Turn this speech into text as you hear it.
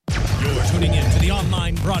You're tuning in to the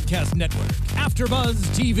online broadcast network, AfterBuzz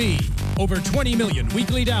TV. Over 20 million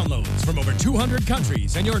weekly downloads from over 200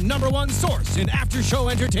 countries and your number one source in after-show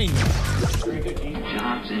entertainment.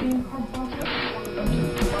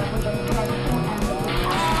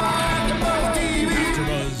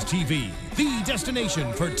 AfterBuzz TV, the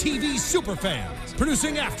destination for TV superfans.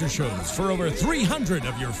 Producing aftershows for over 300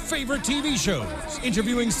 of your favorite TV shows.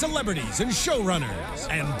 Interviewing celebrities and showrunners.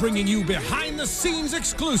 And bringing you behind-the-scenes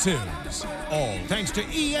exclusives. All thanks to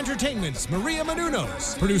E! Entertainment's Maria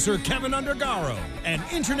Menounos, producer Kevin Undergaro, and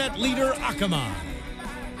internet leader Akamai.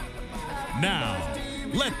 Now,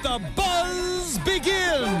 let the buzz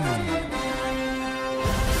begin!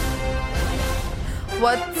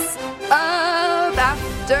 What's up,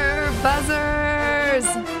 After Buzzers?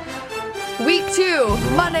 Week 2,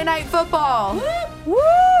 Monday Night Football.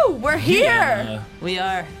 Woo! We're here. Yeah, we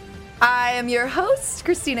are. I am your host,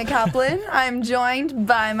 Christina Kaplan. I'm joined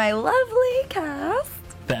by my lovely cast.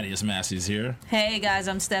 Thaddeus Massey's here. Hey guys,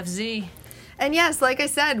 I'm Steph Z. And yes, like I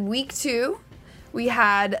said, week 2, we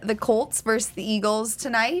had the Colts versus the Eagles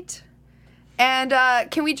tonight. And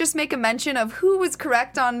can we just make a mention of who was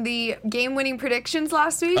correct on the game-winning predictions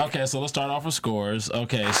last week? Okay, so let's start off with scores.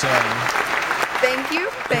 Okay, so Thank you.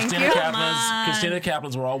 Christina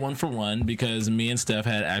Kaplan's were all 1 for 1 because me and Steph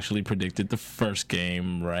had actually predicted the first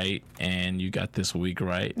game right, and you got this week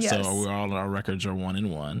right. Yes. So we're all our records are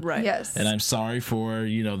 1-1. Right. Yes. And I'm sorry for,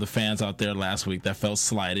 the fans out there last week that felt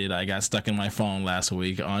slighted. I got stuck in my phone last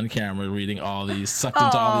week on camera reading sucked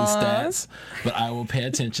into all these stats. But I will pay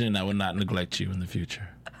attention and I will not neglect you in the future.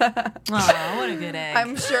 Aw, what a good egg.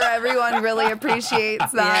 I'm sure everyone really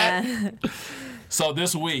appreciates that. Yeah. So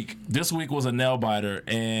this week was a nail biter,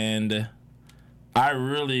 and I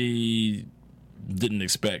really didn't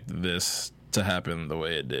expect this to happen the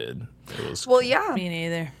way it did. It was Well, yeah. Me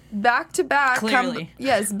neither. Back to back. Clearly.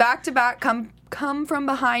 Back to back come from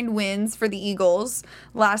behind wins for the Eagles.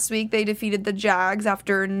 Last week they defeated the Jags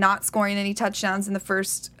after not scoring any touchdowns in the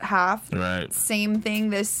first half. right. Same thing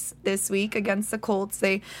this week against the Colts.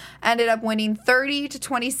 They ended up winning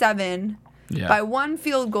 30-27 Yeah. by 1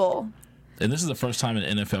 field goal. And this is the first time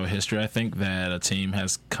in NFL history, I think, that a team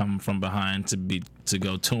has come from behind to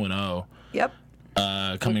go 2-0, Yep.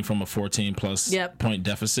 coming from a 14-plus Yep. point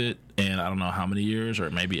deficit in I don't know how many years or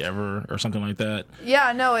maybe ever or something like that.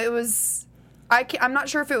 Yeah, no, it was. I'm not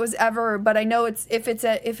sure if it was ever, but I know if it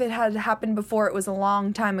had happened before, it was a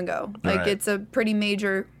long time ago. Like Right. it's a pretty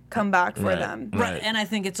major comeback for Right. them. Right. And I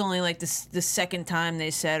think it's only like the second time they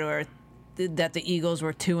said that the Eagles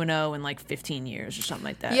were 2-0 in like 15 years or something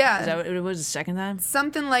like that. Yeah. Is that what it was the second time?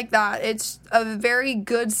 Something like that. It's a very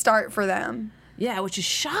good start for them. Yeah, which is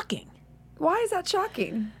shocking. Why is that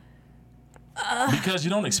shocking? Because you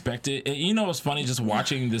don't expect it. And it's funny, just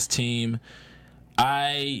watching this team,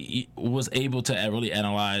 I was able to really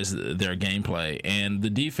analyze their gameplay. And the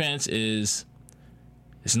defense it's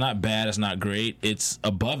not bad, it's not great. It's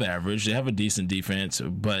above average. They have a decent defense,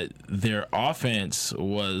 but their offense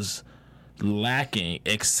was lacking,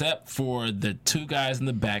 except for the 2 guys in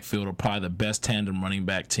the backfield are probably the best tandem running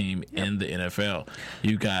back team in the NFL.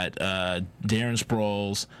 You got Darren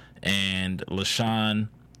Sproles and LaShawn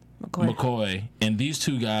McCoy, and these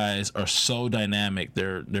 2 guys are so dynamic.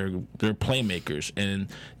 They're playmakers, and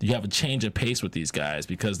you have a change of pace with these guys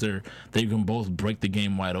because they can both break the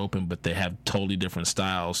game wide open, but they have totally different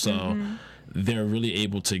styles. So they're really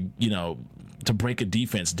able to to break a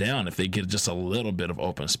defense down if they get just a little bit of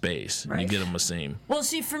open space. Right. You get them a seam. Well,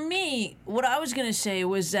 see, for me, what I was going to say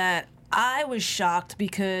was that I was shocked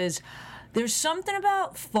because there's something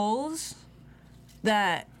about Foles,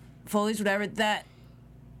 that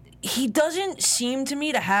he doesn't seem to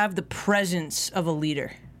me to have the presence of a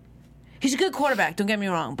leader. He's a good quarterback, don't get me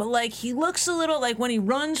wrong, but like he looks a little like when he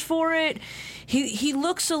runs for it, he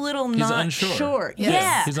looks a little not unsure. sure. Yes.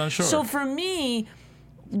 Yeah. He's unsure. So for me,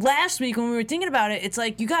 last week when we were thinking about it, it's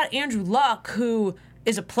like you got Andrew Luck, who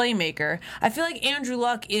is a playmaker. I feel like Andrew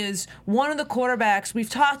Luck is one of the quarterbacks. We've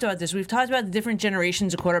talked about this. We've talked about the different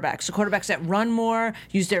generations of quarterbacks. The quarterbacks that run more,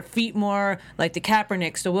 use their feet more, like the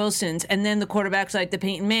Kaepernicks, the Wilsons, and then the quarterbacks like the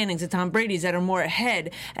Peyton Mannings, the Tom Brady's that are more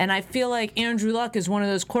ahead. And I feel like Andrew Luck is one of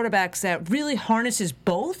those quarterbacks that really harnesses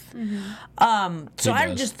both. So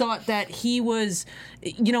I just thought that he was,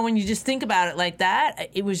 when you just think about it like that,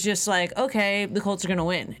 it was just like, okay, the Colts are going to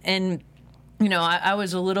win. And I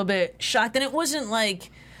was a little bit shocked, and it wasn't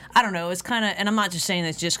like, I don't know, it was kind of, and I'm not just saying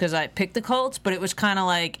this just because I picked the Colts, but it was kind of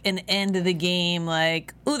like an end of the game,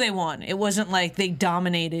 like, ooh, they won. It wasn't like they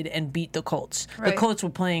dominated and beat the Colts. Right. The Colts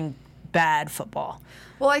were playing bad football.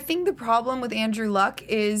 Well, I think the problem with Andrew Luck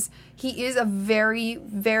is he is a very,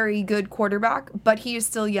 very good quarterback, but he is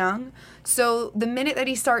still young. So the minute that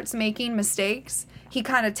he starts making mistakes, he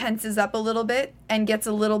kind of tenses up a little bit and gets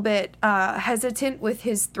a little bit hesitant with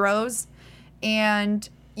his throws. And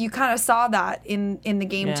you kind of saw that in the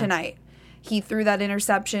game tonight. He threw that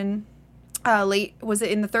interception late. Was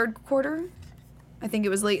it in the third quarter? I think it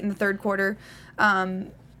was late in the third quarter.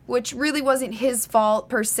 Which really wasn't his fault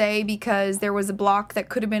per se, because there was a block that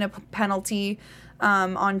could have been a penalty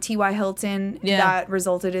on T.Y. Hilton that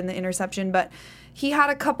resulted in the interception. But he had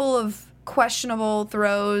a couple of questionable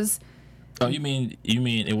throws. Oh, you mean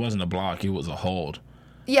it wasn't a block? It was a hold.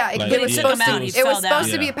 Yeah, it was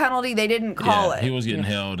supposed to be a penalty. They didn't call it. He was getting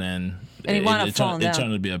held, and he wound up falling down. It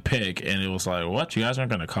turned to be a pick, and it was like, what? You guys aren't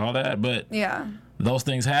going to call that? But those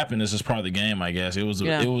things happen. It's just part of the game, I guess. It was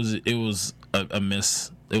a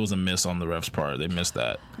miss. It was a miss on the refs' part. They missed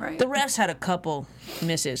that. Right. The refs had a couple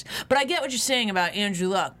misses. But I get what you're saying about Andrew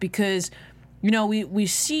Luck, because, we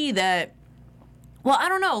see that, well, I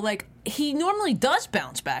don't know, like, he normally does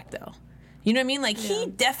bounce back, though. You know what I mean? Like, he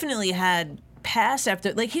definitely had pass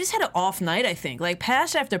after, like, he just had an off night, I think. Like,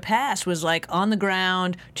 pass after pass was, like, on the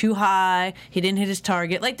ground, too high, he didn't hit his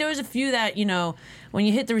target. Like, there was a few that, when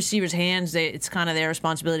you hit the receiver's hands, it's kind of their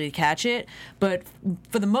responsibility to catch it. But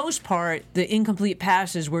for the most part, the incomplete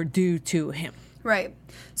passes were due to him. Right.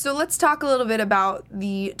 So let's talk a little bit about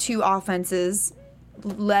the two offenses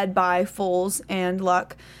led by Foles and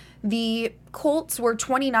Luck. The Colts were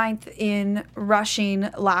 29th in rushing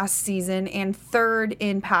last season and 3rd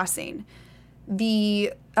in passing.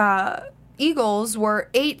 The Eagles were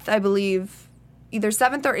 8th, I believe, either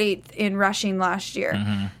 7th or 8th in rushing last year.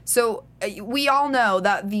 Mm-hmm. So we all know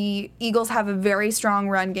that the Eagles have a very strong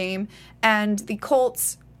run game, and the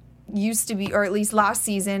Colts used to be, or at least last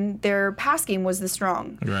season, their pass game was the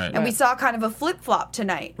strong. Right. And we saw kind of a flip-flop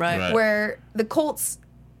tonight, where the Colts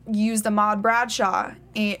used Ahmad Bradshaw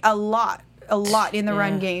a lot in the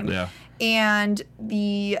run game. Yeah. And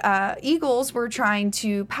the Eagles were trying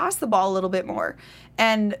to pass the ball a little bit more.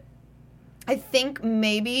 And I think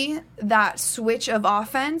maybe that switch of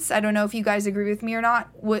offense, I don't know if you guys agree with me or not,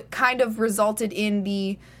 what kind of resulted in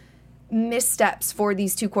the missteps for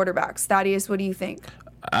these two quarterbacks. Thaddeus, what do you think?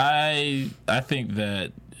 I think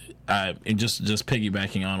that just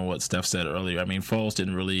piggybacking on what Steph said earlier, I mean, Foles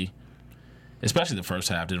didn't really, especially the first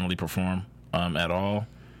half, didn't really perform at all.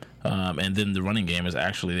 And then the running game is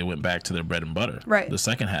actually, they went back to their bread and butter. Right. The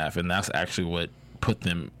second half, and that's actually what put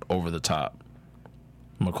them over the top.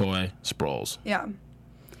 McCoy, Sproles. Yeah.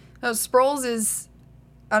 No, Sproles is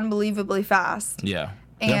unbelievably fast. Yeah.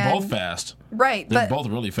 They're both fast. Right. They're both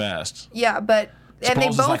really fast. Yeah, but... And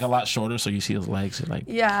Sproles is like a lot shorter, so you see his legs. Like,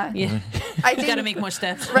 yeah. I think, got to make more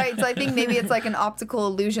steps. Right, so I think maybe it's like an optical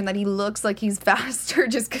illusion that he looks like he's faster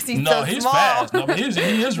just because he's so small. No, he's fast. No, but he is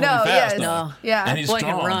really fast. No. Yeah. And he's Boy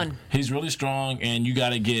strong. Can run. He's really strong, and you got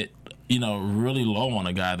to get, really low on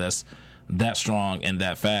a guy that's that strong and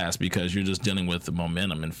that fast, because you're just dealing with the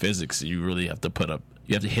momentum and physics. You really have to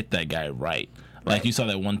you have to hit that guy right. Like, you saw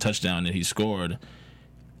that one touchdown that he scored.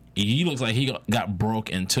 He looks like he got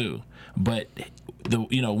broke in two. But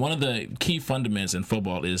one of the key fundamentals in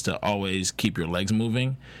football is to always keep your legs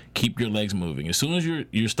moving. Keep your legs moving. As soon as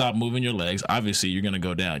you stop moving your legs, obviously you're going to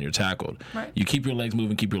go down. You're tackled. Right. You keep your legs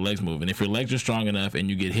moving. Keep your legs moving. If your legs are strong enough and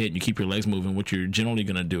you get hit, and you keep your legs moving. What you're generally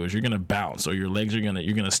going to do is you're going to bounce, or your legs you're going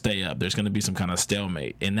to stay up. There's going to be some kind of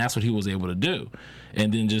stalemate, and that's what he was able to do,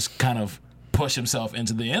 and then just kind of push himself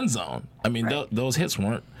into the end zone. I mean, those hits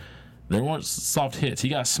weren't soft hits. He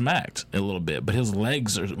got smacked a little bit, but his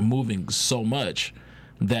legs are moving so much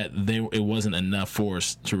that it wasn't enough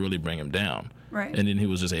force to really bring him down. Right. And then he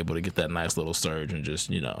was just able to get that nice little surge and just,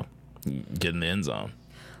 get in the end zone.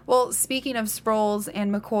 Well, speaking of Sproles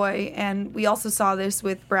and McCoy, and we also saw this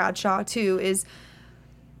with Bradshaw too, is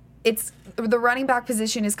the running back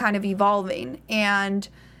position is kind of evolving, and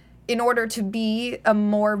in order to be a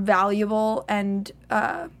more valuable and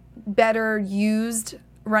better used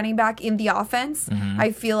running back in the offense,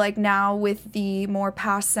 I feel like now with the more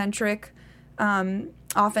pass-centric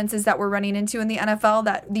offenses that we're running into in the NFL,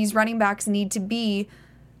 that these running backs need to be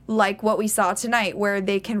like what we saw tonight, where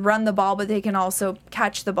they can run the ball, but they can also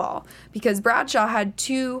catch the ball. Because Bradshaw had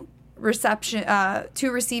two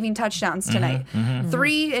receiving touchdowns tonight,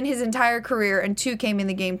 3 in his entire career, and 2 came in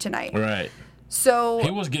the game tonight. Right. So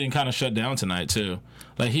he was getting kind of shut down tonight too.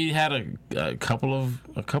 Like, he had a couple of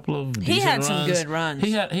decent he had runs. some good runs.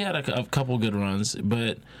 He had a couple good runs,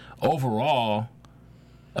 but overall,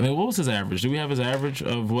 I mean, what was his average? Do we have his average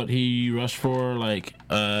of what he rushed for? Like,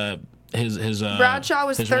 Bradshaw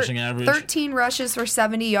was his rushing average? 13 rushes for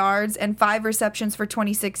 70 yards and 5 receptions for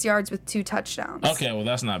 26 yards with 2 touchdowns. Okay, well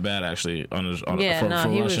that's not bad actually for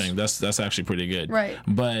rushing. That's actually pretty good. Right.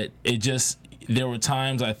 But there were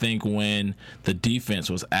times I think when the defense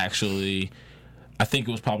was actually, I think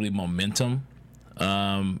it was probably momentum.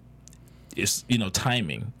 It's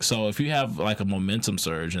timing. So if you have like a momentum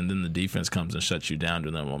surge and then the defense comes and shuts you down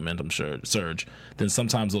during the momentum surge, then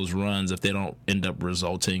sometimes those runs, if they don't end up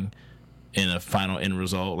resulting in a final end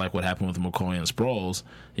result, like what happened with McCoy and Sproles,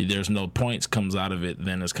 there's no points comes out of it.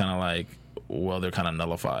 Then it's kind of like, well, they're kind of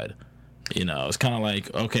nullified. It's kind of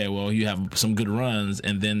like, okay, well, you have some good runs,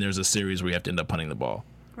 and then there's a series where you have to end up punting the ball.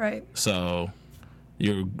 Right. So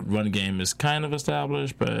your run game is kind of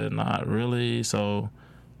established, but not really. So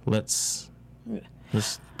let's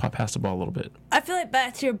pass the ball a little bit. I feel like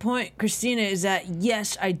back to your point, Christina, is that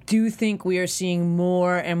yes, I do think we are seeing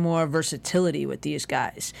more and more versatility with these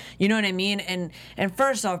guys. You know what I mean? And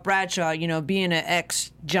first off, Bradshaw, being an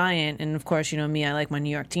ex-Giant, and of course, me, I like my New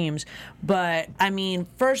York teams. But I mean,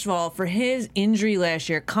 first of all, for his injury last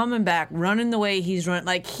year, coming back, running the way he's run,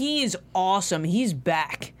 like he's awesome. He's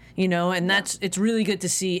back. And it's really good to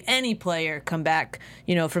see any player come back,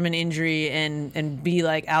 from an injury and be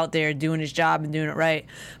like out there doing his job and doing it right.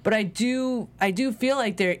 But I do feel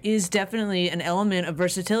like there is definitely an element of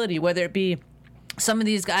versatility, whether it be some of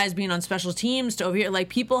these guys being on special teams to over here, like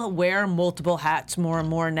people wear multiple hats more and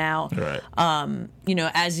more now. Right.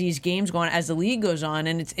 As these games go on, as the league goes on,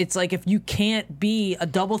 and it's like if you can't be a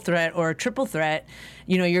double threat or a triple threat,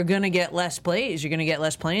 you're gonna get less plays, you're gonna get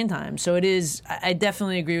less playing time. So it is. I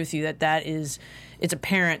definitely agree with you that is. It's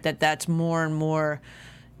apparent that that's more and more,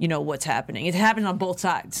 what's happening. It happens on both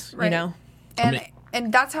sides. Right.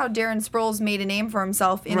 And that's how Darren Sproles made a name for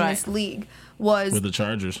himself in this league, was with the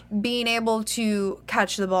Chargers, being able to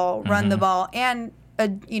catch the ball, run the ball, and a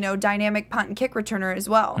dynamic punt and kick returner as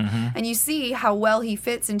well. And you see how well he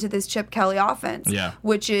fits into this Chip Kelly offense,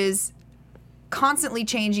 which is constantly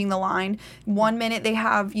changing the line. One minute they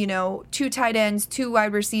have 2 tight ends, 2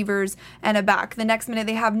 wide receivers, and a back. The next minute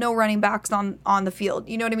they have no running backs on the field.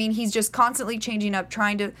 You know what I mean? He's just constantly changing up,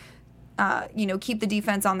 trying to keep the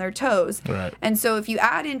defense on their toes. Right. And so if you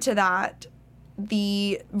add into that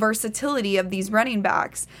the versatility of these running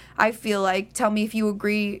backs, I feel like, tell me if you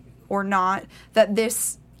agree or not, that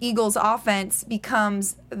this Eagles offense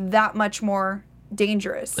becomes that much more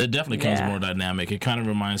dangerous. It definitely becomes more dynamic. It kind of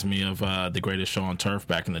reminds me of the Greatest Show on Turf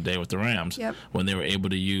back in the day with the Rams, when they were able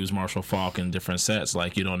to use Marshall Faulk in different sets.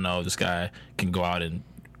 Like, you don't know, this guy can go out and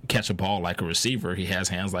catch a ball like a receiver. He has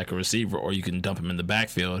hands like a receiver, or you can dump him in the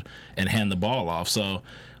backfield and hand the ball off. So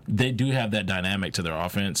they do have that dynamic to their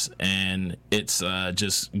offense, and it's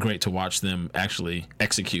just great to watch them actually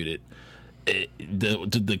execute it.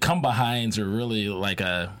 The come-behinds are really like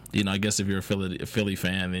I guess if you're a Philly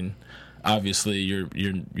fan, then obviously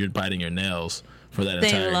you're biting your nails for that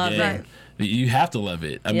entire game. Right. You have to love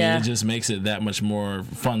it. I mean, it just makes it that much more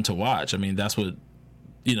fun to watch. I mean, that's what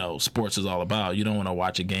sports is all about. You don't want to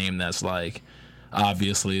watch a game that's like,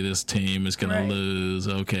 obviously this team is going to lose,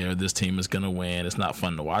 or this team is going to win. It's not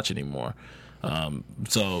fun to watch anymore.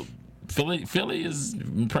 So Philly is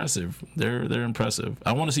impressive. They're impressive.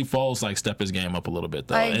 I want to see Foles step his game up a little bit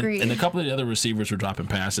though. I agree. And a couple of the other receivers were dropping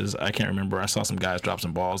passes. I can't remember. I saw some guys drop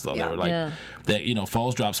some balls though. They were that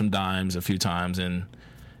Foles dropped some dimes a few times and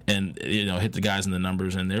hit the guys in the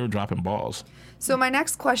numbers, and they were dropping balls. So my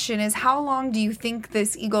next question is, how long do you think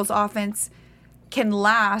this Eagles offense can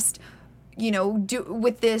last,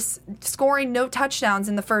 with this scoring no touchdowns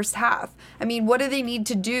in the first half? I mean, what do they need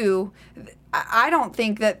to do? I don't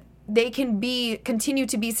think that they can continue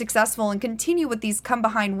to be successful and continue with these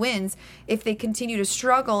come-behind wins if they continue to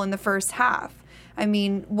struggle in the first half. I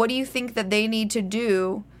mean, what do you think that they need to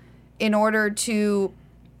do in order to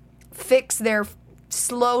fix their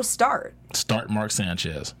slow start? Start Mark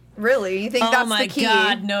Sanchez. Really? You think that's the key? Oh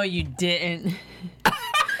my God, no you didn't.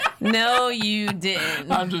 No, you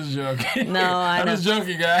didn't. I'm just joking. No, I'm just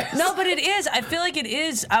joking, guys. No, but it is. I feel like it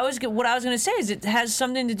is. What I was going to say is it has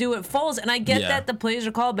something to do with Foles, and I get that the plays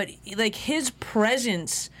are called, but like his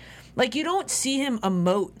presence, like you don't see him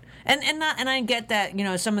emote. And I get that,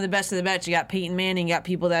 some of the best of the best. You got Peyton Manning, you got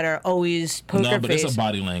people that are always poker face. No, but it's a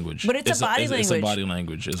body language. But it's a body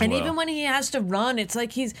language as well. And even when he has to run, it's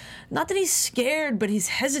like he's not that he's scared, but he's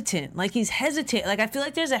hesitant. Like he's hesitant. Like I feel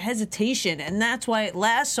like there's a hesitation, and that's why it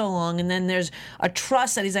lasts so long. And then there's a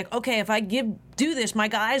trust that he's like, okay, if I do this, my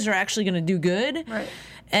guys are actually going to do good. Right.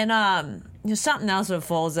 And there's something else with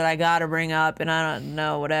Foles that I got to bring up, and I don't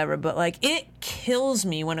know, whatever. But like it kills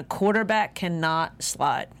me when a quarterback cannot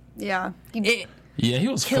slide. Yeah. Yeah, he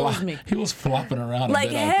was kills me. He was flopping around Like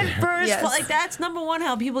a bit out head there. first, Yes. like that's number one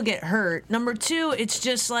how people get hurt. Number two, it's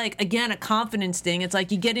just like again a confidence thing. It's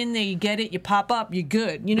like you get in there, you get it, you pop up, you're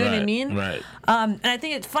good. You know what I Right, mean? right. And I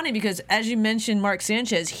think it's funny because as you mentioned, Mark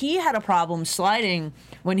Sanchez, he had a problem sliding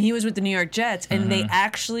when he was with the New York Jets, and they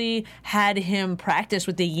actually had him practice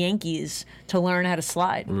with the Yankees to learn how to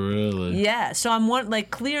slide. Really? Yeah, so I'm one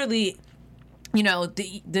like clearly, you know,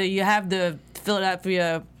 the you have the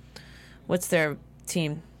Philadelphia, what's their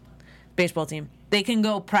team, baseball team. They can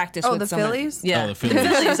go practice. Oh, with the someone. Phillies? Yeah, Oh, the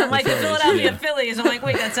Phillies. I'm like the Phillies, Philadelphia yeah. Phillies. I'm like,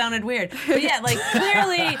 wait, that sounded weird. But yeah, like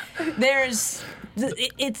clearly there's.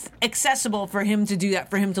 It's accessible for him to do that,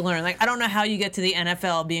 for him to learn. Like, I don't know how you get to the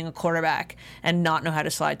NFL being a quarterback and not know how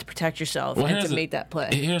to slide to protect yourself and here's to make that play.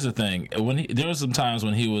 Here's the thing: there were some times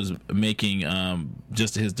when he was making,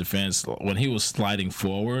 just his defense, when he was sliding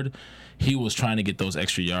forward, he was trying to get those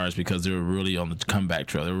extra yards because they were really on the comeback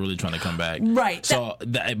trail. They were really trying to come back. Right. So,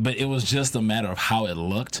 but it was just a matter of how it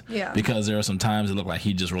looked. Yeah. Because there were some times it looked like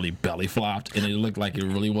he just really belly flopped, and it looked like it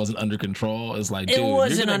really wasn't under control. It's like, It dude,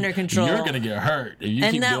 wasn't you're gonna, under control. You're gonna get hurt if you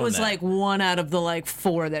And keep that doing was that. like one out of the like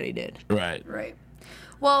four that he did. right. Right.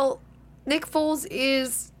 Well, Nick Foles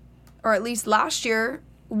is, or at least last year,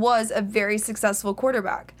 was a very successful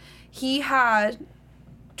quarterback. He had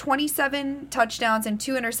 27 touchdowns and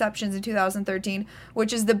 2 interceptions in 2013,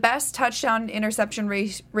 which is the best touchdown interception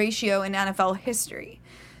ratio in NFL history.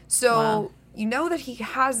 So Wow. you know that he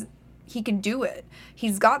can do it.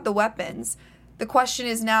 He's got the weapons. The question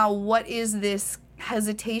is now, what is this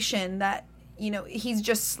hesitation that, you know, he's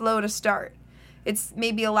just slow to start? It's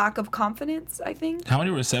maybe a lack of confidence, I think. How many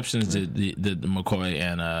receptions did McCoy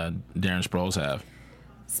and Darren Sproles have?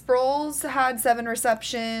 Sproles had 7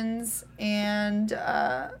 receptions, and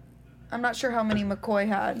I'm not sure how many McCoy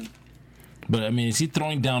had. But I mean, is he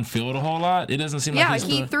throwing downfield a whole lot? It doesn't seem Yeah, like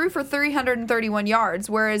he's he threw for 331 yards,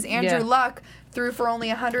 whereas Andrew Yeah. Luck threw for only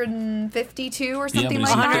 152 or Yeah, something but, like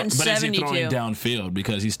is he, that. but is he 172. throwing downfield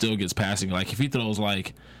because he still gets passing? Like if he throws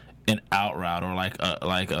like an out route or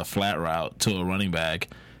like a flat route to a running back,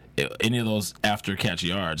 any of those after catch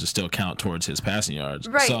yards still count towards his passing yards.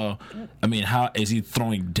 Right. So, I mean, how is he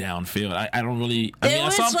throwing downfield? I don't really. I mean, It I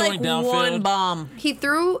saw him was like throwing downfield. one bomb. He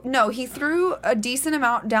threw a decent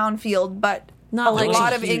amount downfield, but Not a like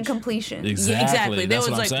lot of huge. incompletions. Exactly. There That's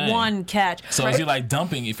was what I'm like saying. one catch. So is he like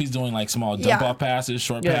dumping? If he's doing like small Yeah. dump off passes,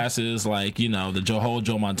 short Yeah. passes, like the whole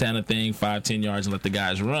Joe Montana thing, 5-10 yards and let the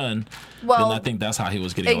guys run. Well, then I think that's how he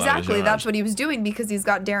was getting a lot of Exactly. his That's yards. what he was doing because he's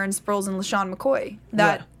got Darren Sproles and LaShawn McCoy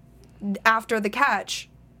that after the catch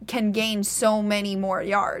can gain so many more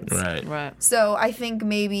yards. Right. Right. So I think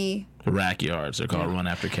maybe Rack yards. They're called run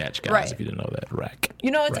after catch guys. Right. If you didn't know that, rack. You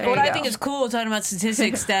know, it's, There what you I go. think is cool talking about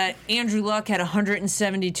statistics that Andrew Luck had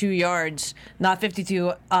 172 yards, not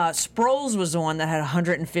 52. Sproles was the one that had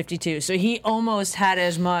 152. So he almost had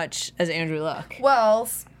as much as Andrew Luck.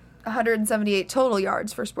 178 total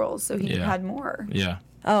yards for Sproles, so he Yeah. had more. Yeah.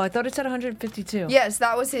 Oh, I thought it said 152. Yes,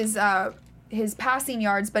 that was his passing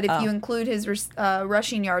yards, but if you include his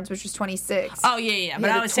rushing yards, which was 26. Oh, yeah. But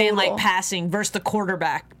had I a was saying like total. passing versus the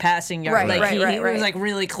quarterback passing yard. Right, like right, he right. was like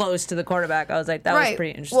really close to the quarterback. I was like, that was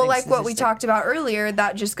pretty interesting. Well, like what we statistic. talked about earlier,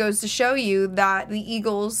 that just goes to show you that the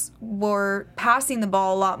Eagles were passing the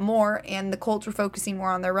ball a lot more and the Colts were focusing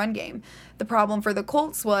more on their run game. The problem for the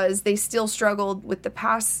Colts was they still struggled with the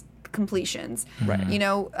pass completions. Right. You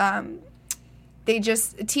know,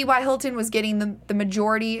 T.Y. Hilton was getting the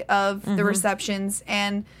majority of the receptions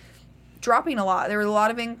and dropping a lot. There were a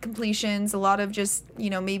lot of incompletions, a lot of just, you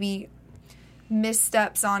know, maybe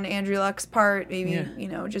missteps on Andrew Luck's part, maybe, you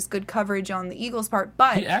know, just good coverage on the Eagles' part.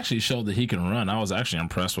 But He actually showed that he can run. I was actually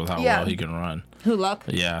impressed with how Yeah. well he can run. Who, Luck?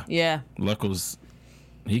 Yeah. Yeah. Luck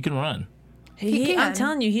he can run. He I'm can.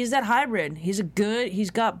 telling you, he's that hybrid.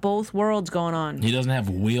 He's got both worlds going on. He doesn't have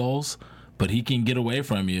wheels, but he can get away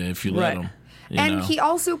from you if you let Right. him. And he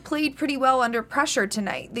also played pretty well under pressure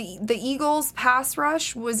tonight. The Eagles' pass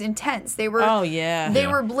rush was intense. They were Oh, yeah. they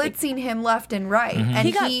Yeah. were blitzing him left and right, and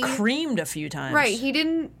He got creamed a few times. right. He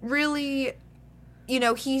didn't really, you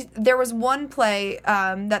know, there was one play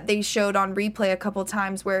that they showed on replay a couple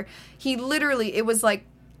times where he literally, it was like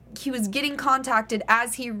he was getting contacted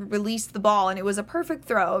as he released the ball, and it was a perfect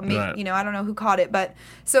throw. Right. You know, I don't know who caught it, but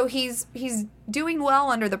so he's doing well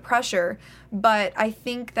under the pressure. But I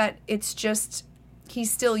think that it's just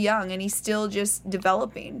he's still young and he's still just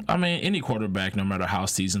developing. I mean, any quarterback, no matter how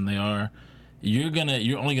seasoned they are,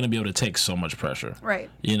 you're only gonna be able to take so much pressure. Right.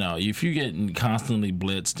 You know, if you're getting constantly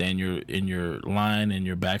blitzed and your line and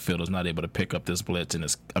your backfield is not able to pick up this blitz, and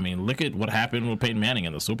look at what happened with Peyton Manning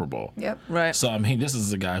in the Super Bowl. Yep. Right. So this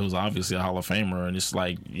is a guy who's obviously a Hall of Famer, and it's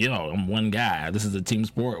like, I'm one guy. This is a team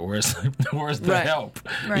sport. Where's the Right. help?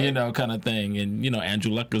 Right. Kind of thing. And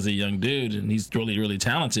Andrew Luck is a young dude, and he's really, really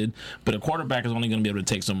talented. But a quarterback is only going to be able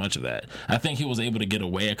to take so much of that. I think he was able to get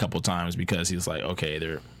away a couple times because he's like, okay,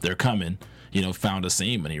 they're coming. Found a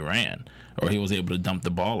seam and he ran, or he was able to dump the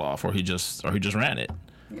ball off, or he just ran it.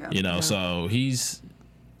 Yeah. So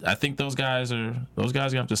I think those guys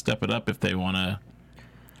have to step it up if they want to.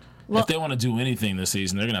 If they want to do anything this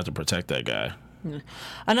season, they're gonna have to protect that guy.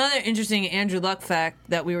 Another interesting Andrew Luck fact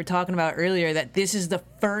that we were talking about earlier, that this is the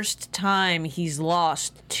first time he's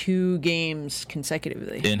lost 2 games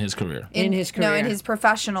consecutively In his career. in his career. No, in his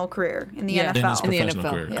professional career in the Yeah. NFL. In his In the professional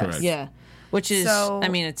NFL. career, Yes. correct. Yeah, which is, So-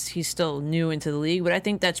 he's still new into the league, but I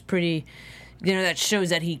think that's pretty, that shows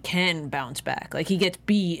that he can bounce back. Like, he gets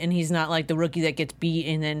beat, and he's not like the rookie that gets beat,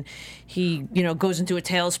 and then he, goes into a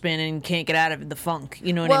tailspin and can't get out of the funk.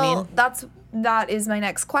 You know what I mean? That is my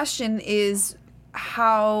next question is,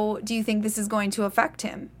 how do you think this is going to affect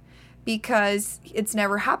him? Because it's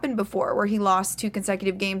never happened before where he lost 2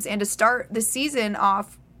 consecutive games, and to start the season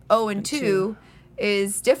off 0-2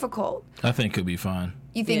 is difficult. I think he'll be fine.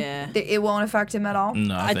 You think Yeah. that it won't affect him at all?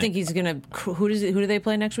 No, I think he's gonna. Who do they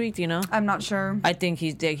play next week? Do you know? I'm not sure. I think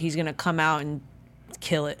he's gonna come out and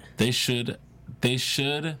kill it. they should,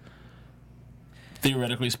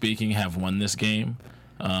 theoretically speaking, have won this game.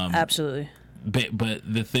 Absolutely. But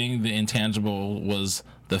the intangible was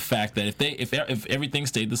the fact that if everything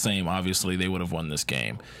stayed the same, obviously they would have won this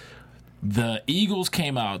game. The Eagles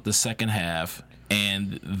came out the second half,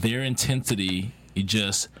 and their intensity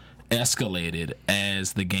just escalated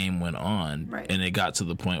as the game went on. Right. And it got to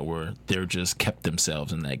the point where they just kept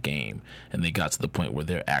themselves in that game, and they got to the point where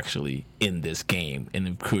they're actually in this game, and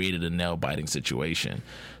it created a nail-biting situation.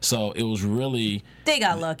 So it was really They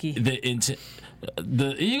got lucky. the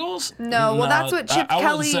Eagles? No, well, that's what Chip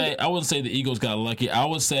Kelly- I wouldn't say the Eagles got lucky. I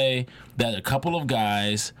would say that a couple of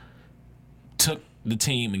guys took the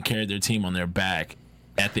team and carried their team on their back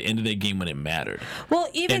at the end of their game when it mattered. Well,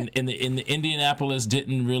 even And the Indianapolis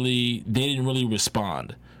didn't really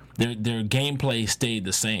respond. Their gameplay stayed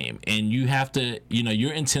the same, and you have to,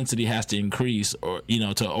 your intensity has to increase, or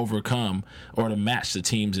to overcome or to match the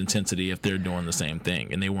team's intensity if they're doing the same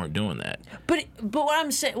thing, and they weren't doing that. But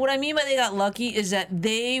what I mean by they got lucky is that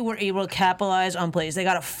they were able to capitalize on plays. They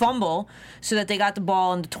got a fumble so that they got the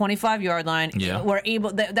ball on the 25-yard line. Yeah. Were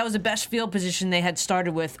able that was the best field position they had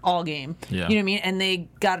started with all game. Yeah. You know what I mean? And they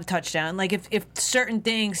got a touchdown. Like if certain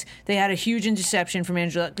things, they had a huge interception from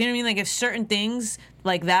Andrew Luck. You know what I mean? Like if certain things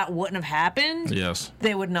like that wouldn't have happened, Yes.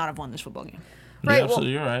 they would not have won this football game. Right, Yeah, well-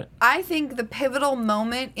 absolutely, you're right. I think the pivotal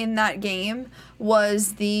moment in that game was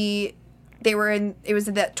towards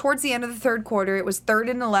the end of the third quarter. It was 3rd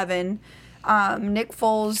and 11. Nick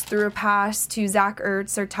Foles threw a pass to Zach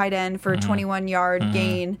Ertz, their tight end, for a 21-yard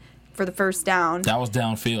gain for the first down. That was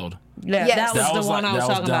downfield. Yeah, Yes. that was the one I was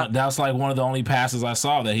talking about. That was like one of the only passes I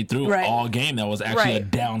saw that he threw Right. all game that was actually a Right.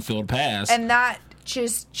 downfield pass. And that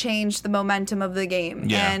just changed the momentum of the game.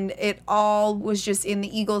 Yeah. And it all was just in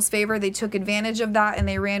the Eagles' favor. They took advantage of that and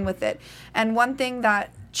they ran with it. And one thing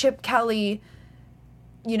that Chip Kelly,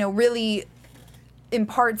 really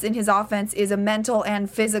imparts in his offense is a mental and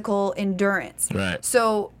physical endurance. Right.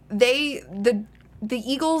 So the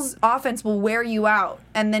Eagles' offense will wear you out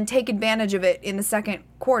and then take advantage of it in the second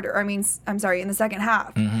quarter. In the second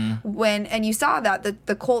half. Mm-hmm. And you saw that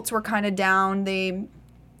the Colts were kind of down. They,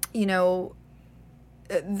 they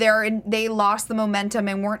lost the momentum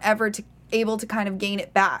and weren't ever able to kind of gain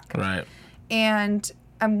it back. Right. And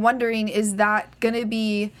I'm wondering, is that going to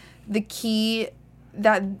be the key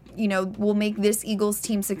that, will make this Eagles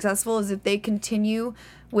team successful, is if they continue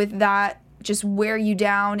with that just wear you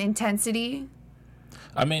down intensity?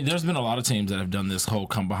 There's been a lot of teams that have done this whole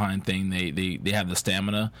come behind thing. They have the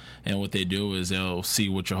stamina, and what they do is they'll see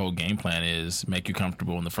what your whole game plan is, make you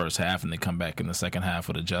comfortable in the first half, and they come back in the second half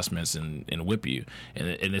with adjustments and whip you. And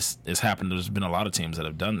it's happened. There's been a lot of teams that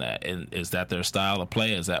have done that. And is that their style of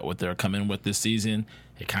play? Is that what they're coming with this season?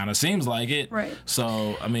 It kind of seems like it. Right.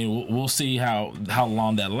 So, we'll see how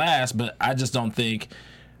long that lasts, but I just don't think,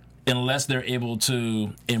 unless they're able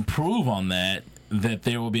to improve on that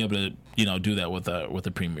they will be able to, do that with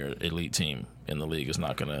a premier elite team in the league. They're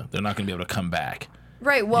not gonna be able to come back.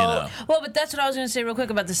 Right. Well, Well, but that's what I was going to say real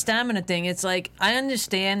quick about the stamina thing. It's like, I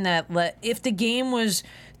understand that if the game was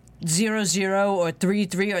 0-0 or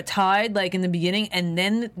 3-3 or tied like in the beginning, and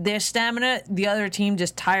then their stamina, the other team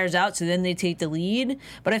just tires out, so then they take the lead.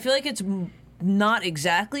 But I feel like it's not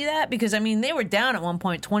exactly that, because I mean they were down at one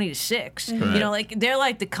point 20-6. Right. You know, like they're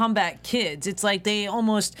like the comeback kids. It's like they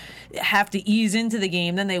almost have to ease into the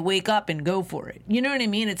game, then they wake up and go for it. You know what I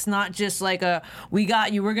mean? It's not just like we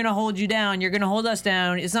got you, we're gonna hold you down, you're gonna hold us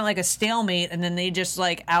down. It's not like a stalemate and then they just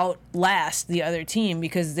like outlast the other team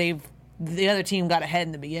because the other team got ahead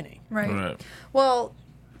in the beginning. Right. Well,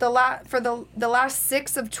 for the last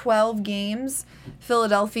 6 of 12 games,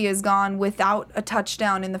 Philadelphia has gone without a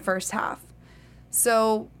touchdown in the first half.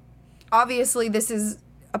 So, obviously, this is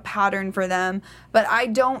a pattern for them. But I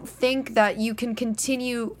don't think that you can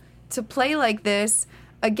continue to play like this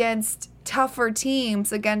against tougher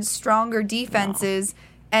teams, against stronger defenses,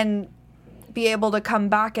 and be able to come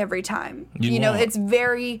back every time. You know, it's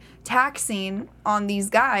very taxing on these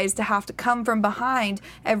guys to have to come from behind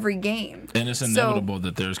every game. And it's inevitable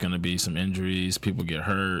that there's going to be some injuries, people get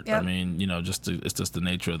hurt. Yep. I mean, you know, it's just the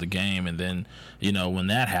nature of the game. And then, you know, when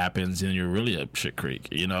that happens, then you're really up shit creek,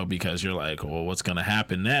 you know, because you're like, well, what's going to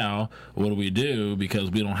happen now? What do we do?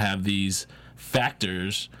 Because we don't have these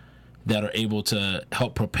factors that are able to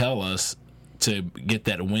help propel us to get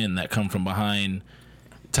that win that come from behind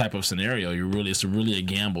type of scenario. It's really a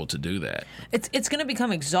gamble to do that. It's going to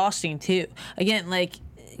become exhausting too. Again, like,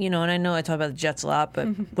 you know, and I know I talk about the Jets a lot, but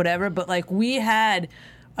whatever. But like we had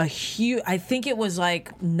a huge, I think it was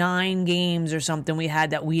like 9 games or something we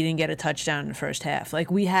had that we didn't get a touchdown in the first half. Like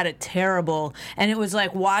we had a terrible, and it was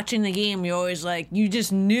like watching the game, you always like, you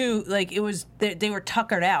just knew like it was, they were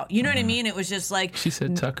tuckered out. You know what I mean? It was just like. She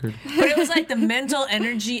said tuckered. But it was like the mental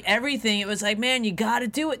energy, everything. It was like, man, you got to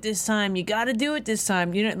do it this time. You got to do it this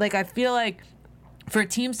time. You know, like I feel like for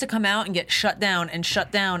teams to come out and get shut down and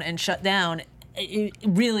shut down and shut down, it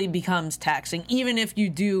really becomes taxing, even if you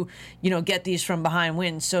do, you know, get these from behind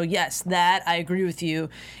wins. So yes, that I agree with you.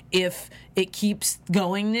 If it keeps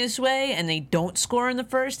going this way and they don't score in the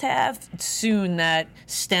first half, soon that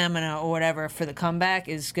stamina or whatever for the comeback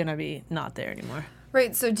is going to be not there anymore.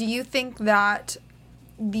 Right. So do you think that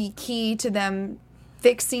the key to them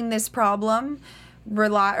fixing this problem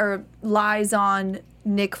lies on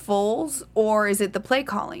Nick Foles, or is it the play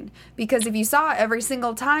calling? Because if you saw every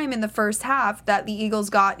single time in the first half that the Eagles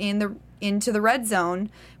got into the red zone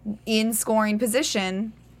in scoring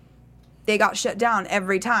position, they got shut down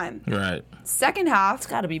every time. Right. Second half, It's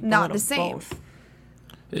got to be not the same. Both.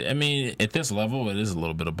 I mean, at this level, it is a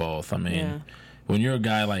little bit of both. I mean, when you're a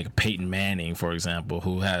guy like Peyton Manning, for example,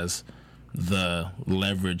 who has the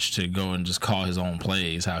leverage to go and just call his own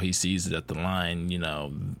plays, how he sees it at the line, you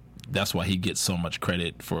know, that's why he gets so much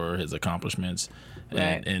credit for his accomplishments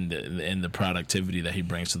and the productivity that he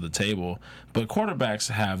brings to the table. But quarterbacks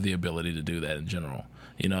have the ability to do that in general.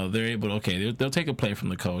 You know, they're able to, they'll take a play from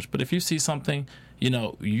the coach, but if you see something, you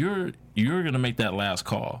know, you're going to make that last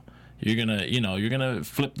call. You're gonna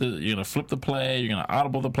flip the play. You're gonna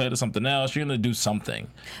audible the play to something else. You're gonna do something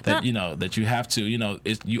that that you have to. You know,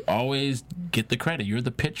 you always get the credit. You're the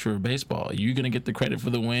pitcher of baseball. You're gonna get the credit for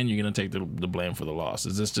the win. You're gonna take the blame for the loss.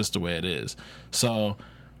 It's just the way it is. So,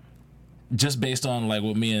 just based on like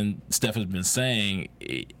what me and Steph has been saying,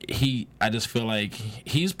 I just feel like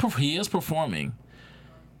he is performing,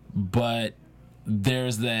 but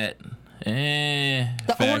there's that the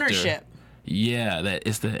factor. ownership. Yeah, that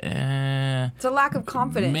is It's a lack of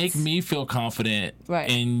confidence. Make me feel confident Right.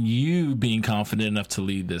 in you being confident enough to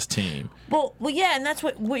lead this team. Well, yeah, and that's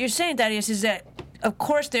what you're saying, Thaddeus, is that of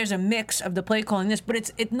course there's a mix of the play calling this, but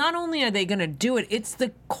it's not only are they going to do it, it's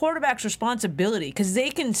the quarterback's responsibility because they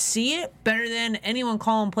can see it better than anyone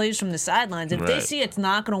calling plays from the sidelines. If they Right. see it's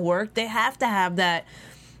not going to work, they have to have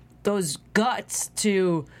those guts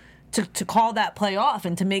to call that play off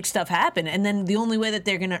and to make stuff happen. And then the only way that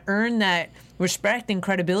they're going to earn that respect and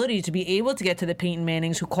credibility to be able to get to the Peyton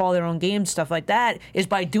Mannings who call their own games, stuff like that, is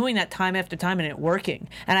by doing that time after time and it working.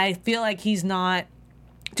 And I feel like he's not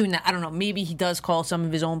doing that. I don't know, maybe he does call some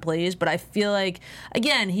of his own plays, but I feel like,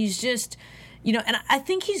 again, he's just... You know, and I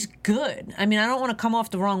think he's good. I mean, I don't want to come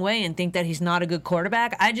off the wrong way and think that he's not a good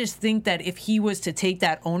quarterback. I just think that if he was to take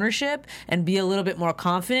that ownership and be a little bit more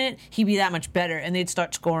confident, he'd be that much better, and they'd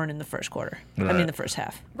start scoring in the first quarter. Right. I mean, the first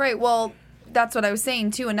half. Right. Well, that's what I was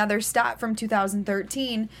saying, too. Another stat from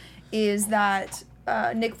 2013 is that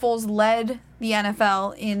Nick Foles led the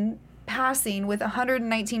NFL in passing with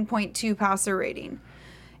 119.2 passer rating.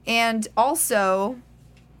 And also...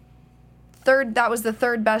 that was the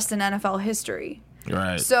third best in NFL history.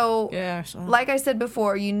 Right. So, Yeah, so- like I said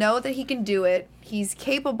before, you know that he can do it. He's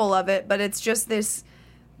capable of it, but it's just this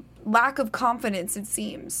lack of confidence, it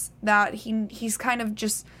seems, that he's kind of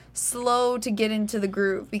just slow to get into the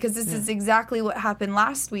groove, because this is exactly what happened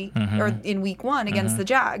last week or in week 1 against the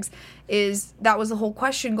Jags. That was the whole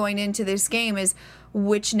question going into this game, is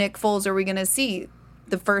which Nick Foles are we going to see?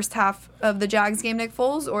 The first half of the Jags game, Nick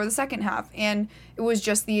Foles, or the second half? And it was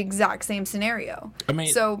just the exact same scenario. I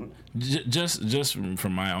mean, so just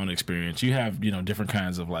from my own experience, you have different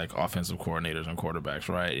kinds of like offensive coordinators and quarterbacks,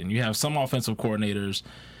 right? And you have some offensive coordinators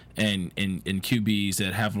and QBs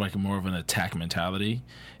that have like more of an attack mentality,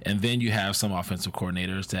 and then you have some offensive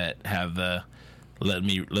coordinators that have the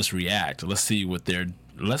let's react, let's see what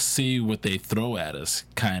they throw at us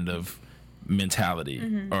kind of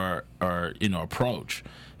mentality or approach,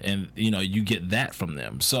 and you get that from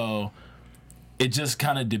them. So it just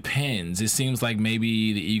kind of depends. It seems like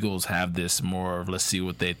maybe the Eagles have this more of let's see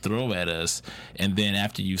what they throw at us, and then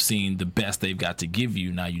after you've seen the best they've got to give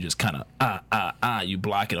you, now you just kind of you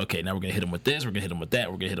block it. Okay, now we're gonna hit them with this, we're gonna hit them with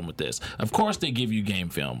that, we're gonna hit them with this. Of course they give you game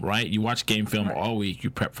film, right? You watch game film all week, you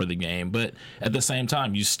prep for the game, but at the same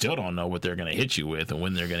time you still don't know what they're gonna hit you with and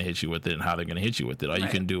when they're gonna hit you with it and how they're gonna hit you with it. All you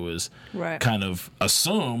can do is kind of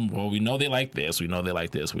assume, well, we know they like this, we know they like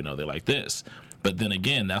this, we know they like this. But then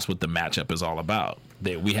again, that's what the matchup is all about.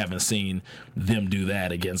 We haven't seen them do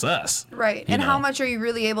that against us. Right. And how much are you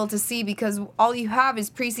really able to see? Because all you have is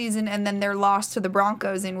preseason, and then they're lost to the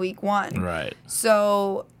Broncos in week 1. Right.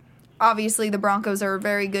 So obviously the Broncos are a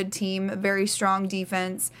very good team, a very strong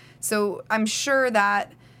defense. So I'm sure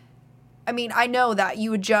that, I know that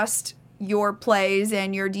you adjust your plays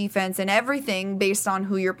and your defense and everything based on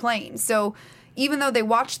who you're playing. So even though they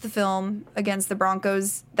watched the film against the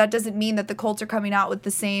Broncos, that doesn't mean that the Colts are coming out with the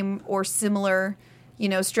same or similar,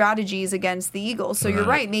 strategies against the Eagles. So you're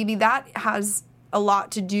right. Maybe that has a lot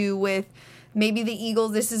to do with maybe the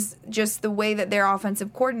Eagles. This is just the way that their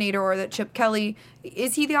offensive coordinator, or that Chip Kelly,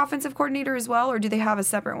 is he the offensive coordinator as well, or do they have a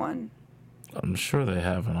separate one? I'm sure they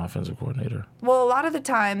have an offensive coordinator. Well, a lot of the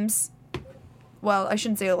times, I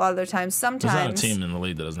shouldn't say a lot of the times, sometimes. There's not a team in the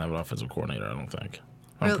league that doesn't have an offensive coordinator, I don't think.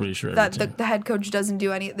 I'm pretty sure that the head coach doesn't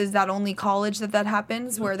do any. Is that only college that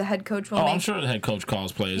happens, where the head coach will make? I'm sure the head coach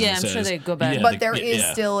calls plays. Yeah, and I'm says, sure they go back. But there is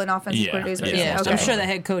still an offensive coordinator. Yeah, Okay. I'm sure the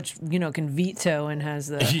head coach, can veto and has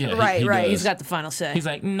the right. He's got the final say. He's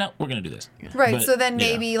like, no, we're gonna do this. Right. So then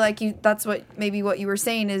maybe that's what you were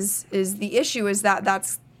saying is the issue is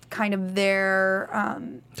that's kind of their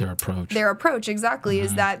approach. Their approach exactly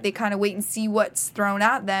is that they kind of wait and see what's thrown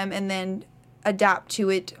at them and then adapt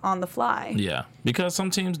to it on the fly. Yeah, because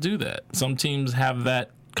some teams do that. Some teams have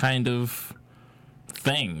that kind of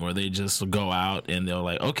thing where they just go out and they're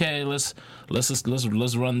like, okay, let's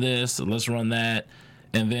run this, let's run that,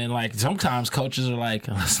 and then like sometimes coaches are like,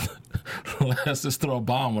 let's just throw a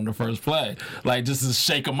bomb on the first play, like just to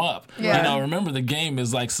shake them up. Yeah. Remember the game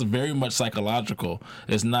is like very much psychological.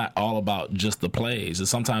 It's not all about just the plays. And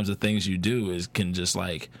sometimes the things you do can just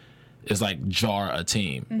like. Is like jar a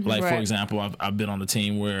team. Like for example, I've been on the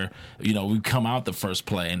team where we come out the first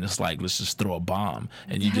play and it's like let's just throw a bomb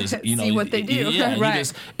and you just see what they do.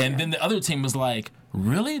 Then the other team is like,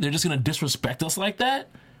 really? They're just gonna disrespect us like that?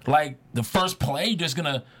 Like the first play, you're just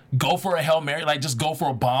gonna go for a Hail Mary, like just go for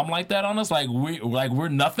a bomb like that on us? Like we're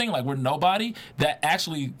nothing, like we're nobody? That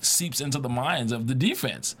actually seeps into the minds of the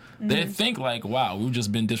defense. They think like, wow, we've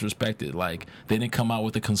just been disrespected. Like they didn't come out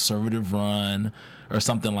with a conservative run or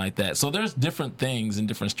something like that. So there's different things and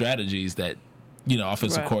different strategies that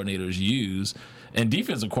offensive coordinators use, and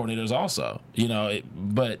defensive coordinators also.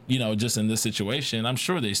 But just in this situation, I'm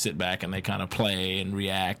sure they sit back and they kind of play and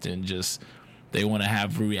react and just they want to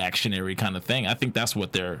have a reactionary kind of thing. I think that's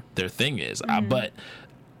what their thing is. But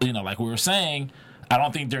like we were saying, I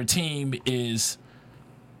don't think their team is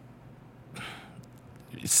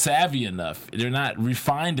savvy enough. They're not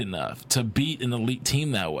refined enough to beat an elite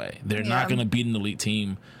team that way. They're not going to beat an elite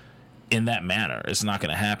team in that manner. It's not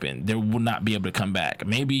going to happen. They will not be able to come back.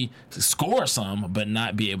 Maybe score some, but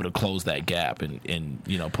not be able to close that gap and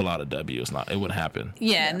pull out a W. It wouldn't happen.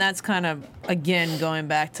 Yeah, and that's kind of again going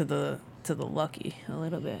back to the lucky a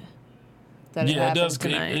little bit. It does.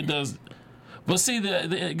 It does. But see,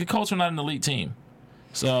 the Colts are not an elite team.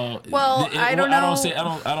 So I don't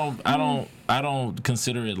know. I don't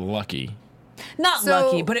consider it lucky. Not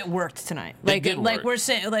lucky, but it worked tonight. It did like work. we're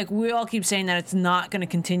saying, like we all keep saying that it's not going to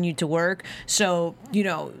continue to work. So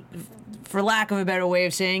for lack of a better way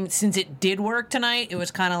of saying, since it did work tonight, it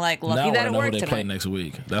was kind of like lucky that it worked tonight. Now I know who they play next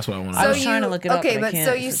week. That's what I want to I know. was trying to look it up. Okay, but I can't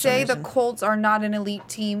so you for say some the reason. Colts are not an elite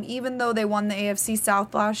team, even though they won the AFC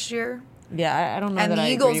South last year, Yeah, I don't know. and that the I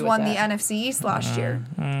Eagles agree with won the that. NFC East last year.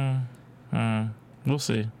 We'll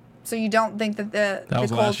see. So you don't think that the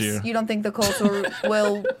was Colts? last year. You don't think the Colts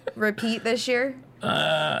will repeat this year?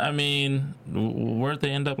 I mean, where'd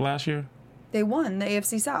they end up last year? They won the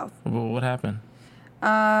AFC South. Well, what happened?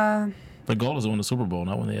 The goal is to win the Super Bowl,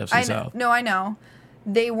 not win the AFC South. No, I know.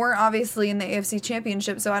 They weren't obviously in the AFC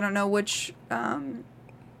Championship, so I don't know which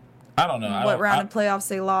I don't know. what round of playoffs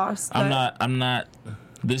they lost. I'm but not.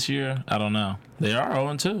 This year, I don't know. They are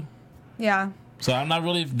 0-2. Yeah. So I'm not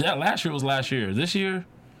really. That last year was last year. This year,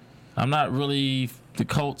 I'm not really. The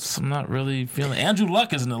Colts, I'm not really feeling. Andrew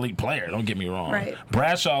Luck is an elite player. Don't get me wrong. Right.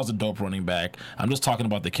 Bradshaw's a dope running back. I'm just talking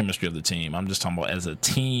about the chemistry of the team. I'm just talking about as a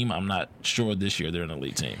team. I'm not sure this year they're an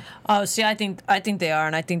elite team. Oh, see, I think they are,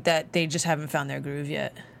 and I think that they just haven't found their groove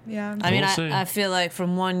yet. Yeah. I mean, We'll see. I feel like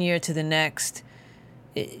from one year to the next,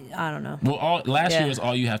 I don't know. Well, last Yeah. year is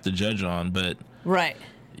all you have to judge on, but Right.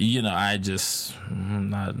 I'm just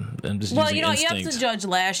Well, using you have instinct. to judge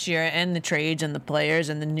last year and the trades and the players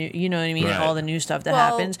and the new, you know what I mean, and Right. all the new stuff that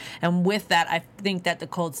Well- happens. And with that, I think that the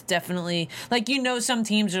Colts definitely, some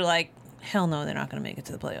teams are like, hell no, they're not going to make it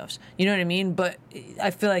to the playoffs. You know what I mean? But I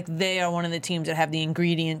feel like they are one of the teams that have the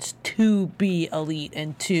ingredients to be elite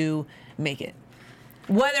and to make it.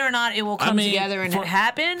 Whether or not it will come together and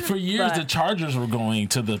happen. For years, but- the Chargers were going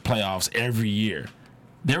to the playoffs every year.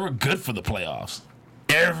 They were good for the playoffs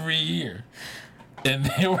every year, and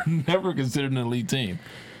they were never considered an elite team.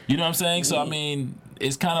 You know what I'm saying? So I mean,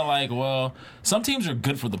 it's kind of like, well, some teams are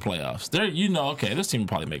good for the playoffs. They're, okay, this team will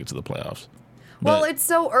probably make it to the playoffs. Well, But it's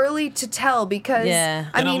so early to tell because Yeah.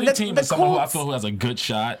 I an mean elite the team is someone who I Colts. feel who has a good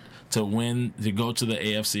shot to win, to go to the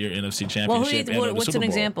AFC or NFC championship. well, and the what's Super an Bowl.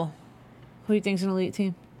 example? Who do you think's an elite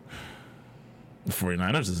team? The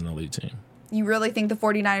 49ers is an elite team. You really think the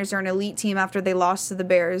 49ers are an elite team after they lost to the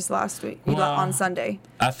Bears last week Well, on Sunday?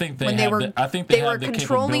 I think they When have. they were- I think they they were have the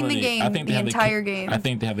controlling the capability. game I think they the have entire game. I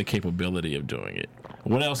think they have the capability of doing it.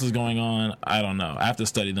 What else is going on? I don't know. I have to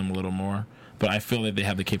study them a little more, but I feel that they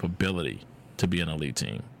have the capability to be an elite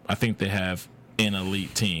team. I think they have an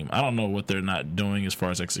elite team. I don't know what they're not doing as far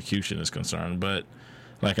as execution is concerned, but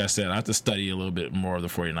like I said, I have to study a little bit more of the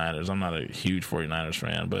 49ers. I'm not a huge 49ers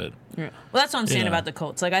fan, but Yeah. Well, that's what I'm saying Yeah. about the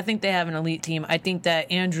Colts. Like, I think they have an elite team. I think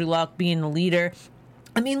that Andrew Luck being the leader,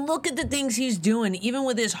 I mean, look at the things he's doing, even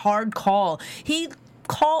with his hard call. He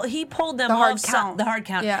pulled them The hard off count. the hard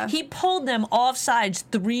count. Yeah. He pulled them off sides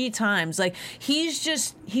 3 times. Like, he's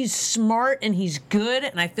smart and he's good,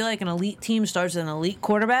 and I feel like an elite team starts with an elite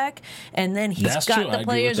quarterback, and then That's true. I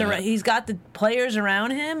agree with that. he's got the players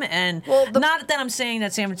around him, and Well, not that I'm saying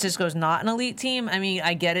that San Francisco is not an elite team. I mean,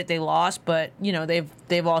 I get it, they lost, but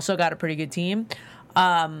they've also got a pretty good team.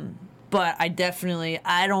 But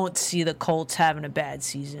I don't see the Colts having a bad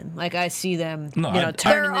season. Like, I see them, No, They're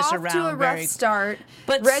turning this off around. to a rough start.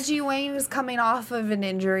 But- Reggie Wayne is coming off of an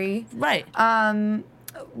injury. Right.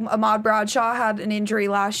 Ahmad Bradshaw had an injury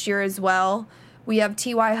last year as well. We have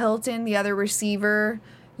T.Y. Hilton, the other receiver.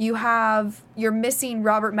 You're missing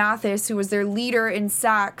Robert Mathis, who was their leader in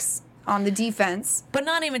sacks on the defense. But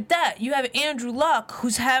not even that. You have Andrew Luck,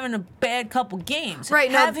 who's having a bad couple games.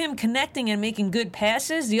 Right, no- Have him connecting and making good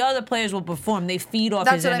passes. The other players will perform. They feed off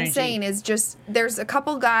That's his what energy. I'm saying is just there's a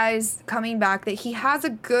couple guys coming back that he has a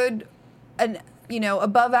good,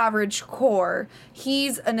 above average core.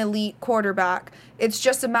 He's an elite quarterback. It's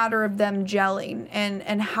just a matter of them gelling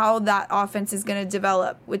and how that offense is going to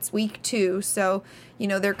develop. It's week 2, so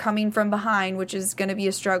they're coming from behind, which is going to be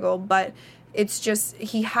a struggle. But it's just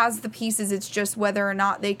he has the pieces. It's just whether or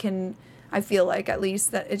not they can. I feel like at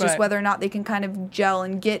least that it's just Right. whether or not they can kind of gel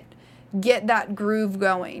and get that groove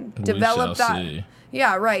going. We Develop shall that. see.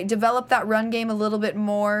 Yeah, right. Develop that run game a little bit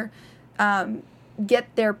more.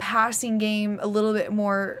 Get their passing game a little bit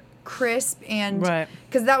more crisp, and Right.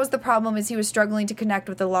 because that was the problem is he was struggling to connect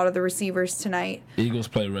with a lot of the receivers tonight. Eagles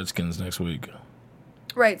play Redskins next week.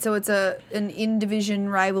 Right, so it's an in-division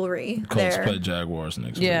rivalry Colts there. play Jaguars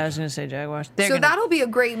next week. Yeah, I was going to say Jaguars. So that'll be a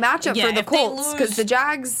great matchup Yeah, for the if they Colts because lose- the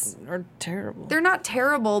Jags, are terrible. they're not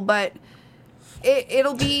terrible, but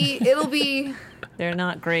it'll be They're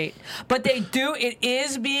not great. But it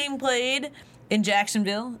is being played in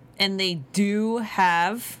Jacksonville, and they do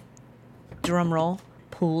have, drum roll,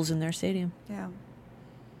 pools in their stadium. yeah.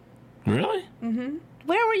 Really?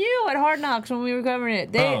 Where were you at Hard Knocks when we were covering it?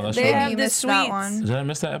 Oh, that's They right. have You the missed that suites. one. Did I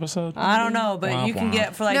miss that episode? I don't know, but Womp you can womp.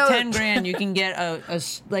 get for like No. 10 grand. You can get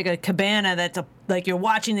a cabana that's like you're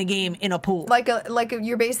watching the game in a pool.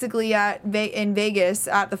 You're basically in Vegas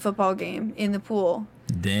at the football game in the pool.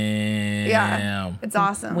 Damn. Yeah, it's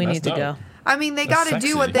awesome. we That's need to dope. go. I mean, they That's got to do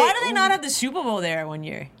sexy. what they. Why do they not have the Super Bowl there one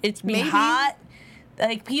year? It's been Maybe. hot.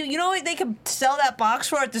 Like you know what they could sell that box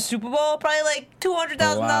for at the Super Bowl? Probably like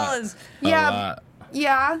 $200,000. A Yeah, lot.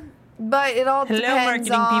 Yeah, but it all Hello, depends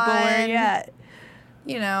marketing on, people, where you at?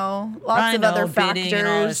 Lots I of know, other bidding and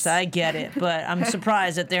all this, factors. I get it, but I'm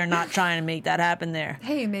surprised that they're not trying to make that happen there.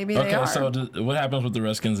 Hey, maybe they Okay, are. so what happens with the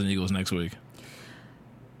Redskins and Eagles next week?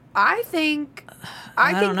 I think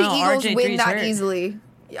don't the know. Eagles RG3's win that hurt. easily.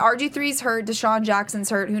 RG3's hurt. Deshaun Jackson's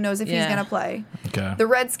hurt. Who knows if he's Yeah. going to play? Okay. The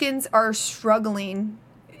Redskins are struggling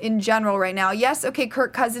in general right now. Yes, okay,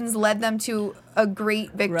 Kirk Cousins led them to a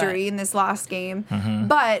great victory Right. in this last game, Mm-hmm.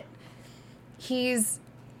 but he's,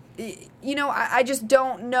 I just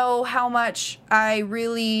don't know how much I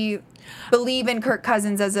really believe in Kirk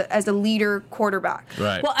Cousins as a leader quarterback.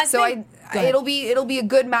 Right. Well, So Go ahead. it'll be a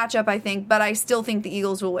good matchup, I think, but I still think the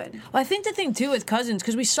Eagles will win. Well, I think the thing too with Cousins,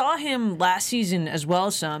 because we saw him last season as well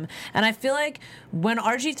some, and I feel like when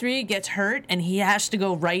RG3 gets hurt and he has to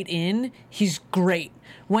go right in, he's great.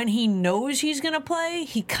 When he knows he's gonna play,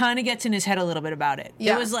 he kind of gets in his head a little bit about it.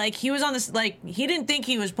 Yeah. It was like he was on this, like he didn't think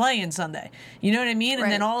he was playing Sunday. You know what I mean? And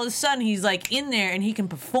then Right. all of a sudden he's like in there and he can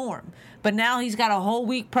perform. But now he's got a whole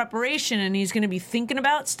week preparation and he's going to be thinking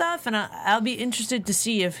about stuff. And I'll be interested to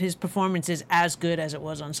see if his performance is as good as it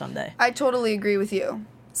was on Sunday. I totally agree with you.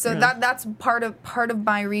 So that's part of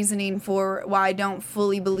my reasoning for why I don't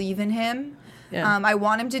fully believe in him. Yeah. I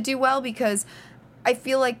want him to do well because I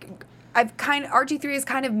feel like RG3 has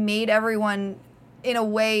kind of made everyone in a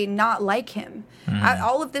way not like him.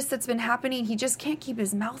 All of this that's been happening, he just can't keep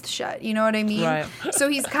his mouth shut. You know what I mean? Right. So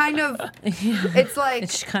he's kind of, it's like,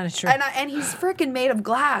 It's kind of true. and he's freaking made of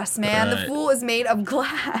glass, man. The Right. fool is made of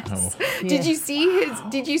glass. Did you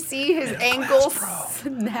see his ankle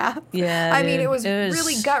snap? Yeah, I mean, dude. it was It was-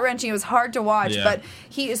 really gut wrenching. It was hard to watch, Yeah. but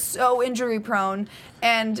he is so injury prone,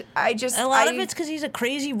 and I just a lot of it's because he's a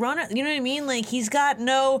crazy runner. You know what I mean? Like he's got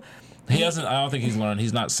no. He hasn't. I don't think he's learned.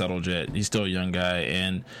 He's not settled yet. He's still a young guy,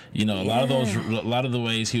 and a lot of the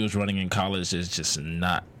ways he was running in college is just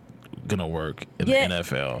not gonna work in Yeah. the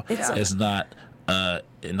NFL. It's- It's not a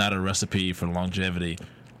recipe for longevity,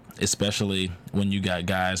 especially when you got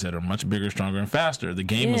guys that are much bigger, stronger, and faster. The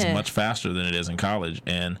game is Yeah. much faster than it is in college,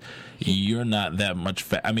 and you're not that much.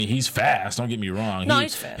 I mean, he's fast. Don't get me wrong. No,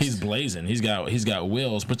 he's fast. He's blazing. He's got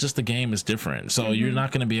wheels, but just the game is different. So you're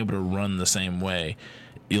not going to be able to run the same way.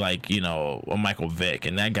 Like a Michael Vick,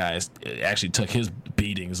 and that guy actually took his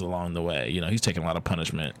beatings along the way. He's taking a lot of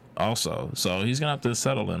punishment also, so he's gonna have to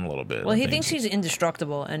settle in a little bit. Well, I he think. thinks he's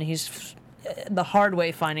indestructible, and he's the hard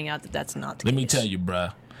way finding out that that's not the Let case. me tell you,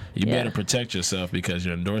 bruh. You Yeah. better protect yourself because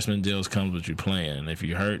your endorsement deals comes with you playing. And if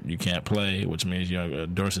you hurt, you can't play, which means your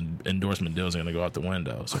endorsement deals are going to go out the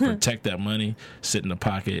window. So protect that money, sit in the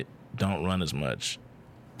pocket, don't run as much.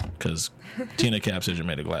 Because Tina Cap says you're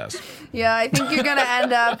made of glass. Yeah, I think you're gonna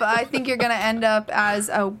end up. I think you're gonna end up as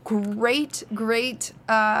a great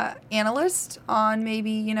analyst on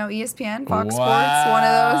maybe ESPN, Fox Sports, one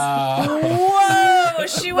of those. Whoa,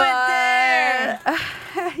 she went there.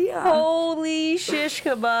 Yeah, Holy shish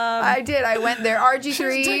kebab. I did. I went there. Taking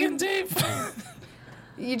RG3, deep.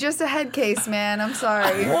 you just a head case, man. I'm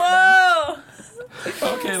sorry. Whoa.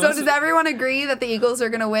 Okay, So does everyone agree that the Eagles are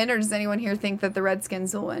gonna win, or does anyone here think that the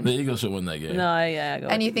Redskins will win? the Eagles should win that game. No, yeah. Go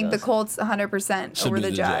And with you think the Eagles. Colts 100% Should over be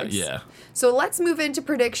the Jags? Yeah. So let's move into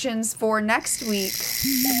predictions for next week.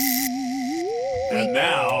 And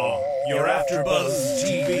now, your AfterBuzz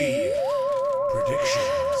TV predictions.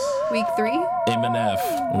 Week 3?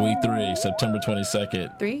 M&F, week 3, September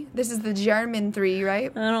 22nd. 3? This is the German 3,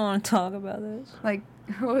 right? I don't want to talk about this. Like,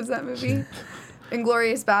 what was that movie?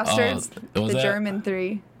 Inglorious Bastards. was The that- German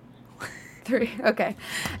 3. 3. Okay.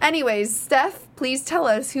 Anyways, Steph, please tell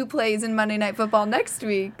us who plays in Monday Night Football next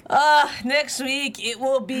week. Next week it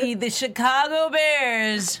will be the Chicago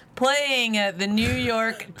Bears playing the New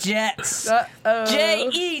York Jets. Uh-oh.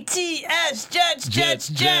 Jets,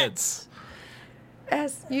 Jets.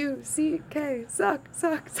 S-U-C-K. Suck.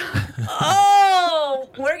 Oh,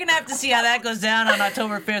 we're gonna have to see how that goes down on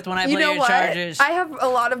October 5th when I You play know your what? Chargers. I have a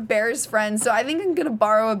lot of Bears friends, so I think I'm going to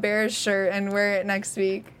borrow a Bears shirt and wear it next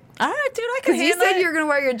week. All right, dude, I can Because you handle said it. you were going to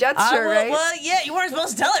wear your Jets I shirt, will- right? Well, yeah, you weren't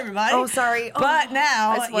supposed to tell everybody. Oh, sorry. Oh, But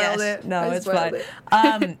now, I spoiled yes. it. No, I it's spoiled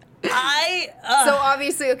fine. it. So So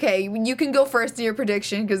obviously, okay, you can go first in your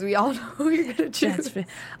prediction because we all know who you're going to choose.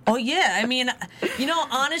 oh yeah, I mean,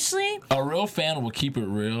 honestly, A real fan will keep it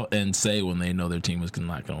real and say when they know their team is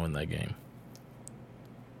not going to win that game.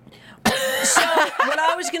 so what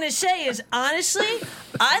I was gonna say is, honestly,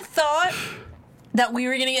 I thought that we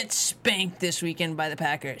were going to get spanked this weekend by the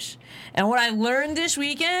Packers. And what I learned this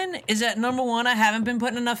weekend is that, number one, I haven't been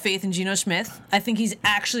putting enough faith in Geno Smith. I think he's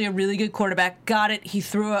actually a really good quarterback. Got it. He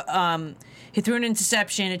threw He threw an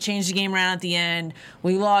interception. It changed the game around at the end.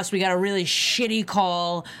 We lost. We got a really shitty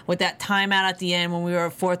call with that timeout at the end when we were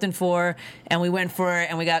 4th and 4, and we went for it,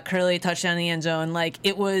 and we got Curly a touchdown in the end zone. Like,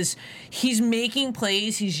 it was, he's making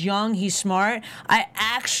plays. He's young. He's smart. I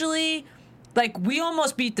actually, like, we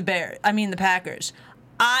almost beat the Packers.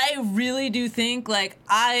 I really do think, like,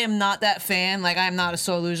 I am not that fan. Like, I'm not a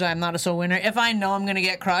sore loser. I'm not a sore winner. If I know I'm going to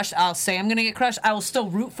get crushed, I'll say I'm going to get crushed. I will still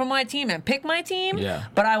root for my team and pick my team. Yeah.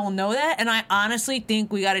 But I will know that. And I honestly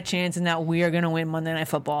think we got a chance and that we are going to win Monday Night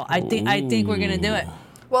Football. I think we're going to do it.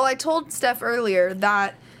 Well, I told Steph earlier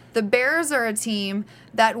that the Bears are a team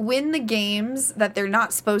that win the games that they're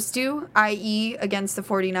not supposed to, i.e. against the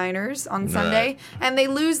 49ers on Sunday, and they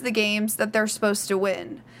lose the games that they're supposed to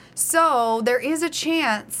win. So there is a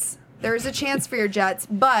chance. There is a chance for your Jets,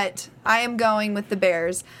 but I am going with the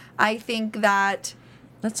Bears. I think that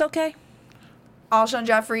That's okay. Alshon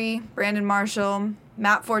Jeffrey, Brandon Marshall,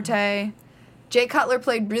 Matt Forte, Jay Cutler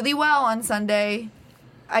played really well on Sunday.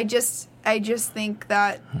 I just think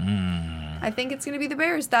that I think it's going to be the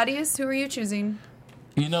Bears. Thaddeus, who are you choosing?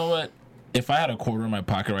 You know what? If I had a quarter in my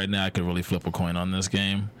pocket right now, I could really flip a coin on this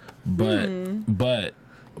game. But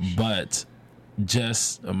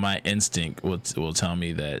just my instinct will tell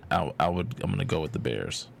me that I'm going to go with the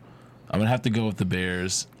Bears. I'm going to have to go with the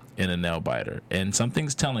Bears in a nail biter. And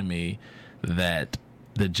something's telling me that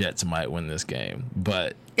the Jets might win this game.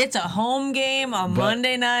 But It's a home game on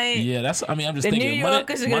Monday night. yeah, I'm just The thinking New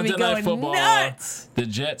Yorkers are going to be Monday Night going Football, nuts. the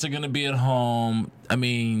Jets are going to be at home. I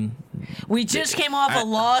mean, We just came off a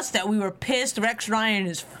loss that we were pissed. Rex Ryan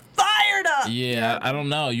is fired up. yeah, I don't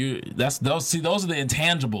know. Those are the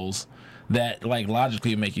intangibles that like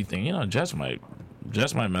logically make you think, Jets might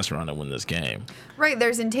mess around and win this game. Right,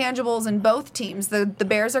 there's intangibles in both teams. The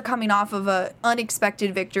Bears are coming off of an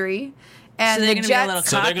unexpected victory. And So they're the gonna be a Jets, little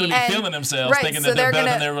So they're going to be And- feeling themselves, right, thinking so that they're better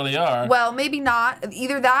gonna- than they really are. Well, maybe not.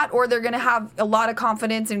 Either that or they're going to have a lot of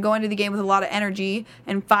confidence and go into the game with a lot of energy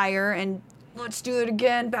and fire and let's do it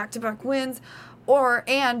again, back-to-back wins.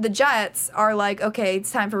 And the Jets are like, okay,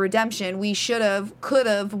 it's time for redemption. We could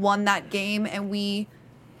have won that game, and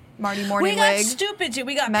Marty We Morning got Leg. stupid too.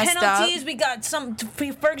 We got messed penalties. up. We got some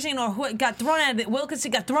Ferguson or who got thrown out of it. Wilkinson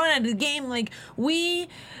got thrown out of the game.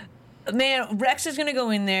 Rex is gonna go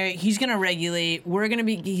in there. He's gonna regulate.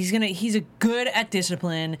 He's good at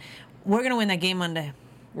discipline. We're gonna win that game Monday.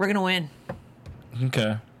 We're gonna win.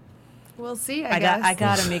 Okay. We'll see, I guess.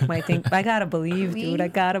 gotta make my thing. I gotta believe, dude. I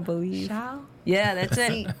gotta believe. Shall Yeah, that's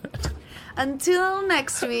see. it. Until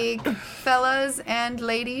next week, fellas and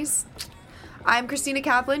ladies, I'm Christina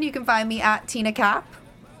Kaplan. You can find me at Tina Cap.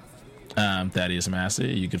 I'm Thaddeus Massey.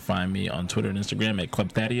 You can find me on Twitter and Instagram at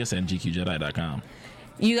Club Thaddeus and GQJedi.com.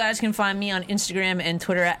 You guys can find me on Instagram and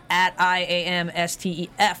Twitter at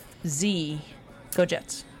IAMSTEFZ. Go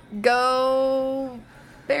Jets. Go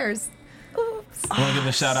Bears. Oops. I want to give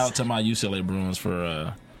a shout out to my UCLA Bruins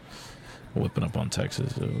for whipping up on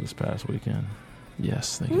Texas this past weekend.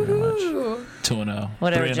 Yes, thank you very much. 2-0.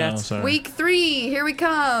 Whatever, 3-0, Jets. sorry. Week 3, here we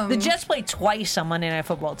come. The Jets play twice on Monday Night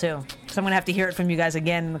Football, too. So I'm going to have to hear it from you guys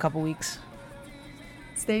again in a couple weeks.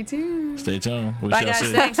 Stay tuned. Stay tuned. We Bye, shall guys.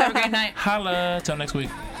 see. Thanks. Have a great night. Holla. Till next week.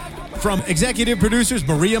 From executive producers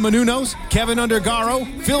Maria Menounos, Kevin Undergaro,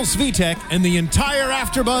 Phil Svitek, and the entire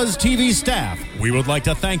AfterBuzz TV staff, we would like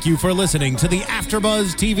to thank you for listening to the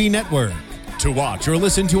AfterBuzz TV network. To watch or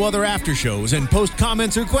listen to other after shows and post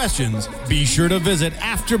comments or questions, be sure to visit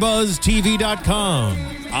AfterBuzzTV.com.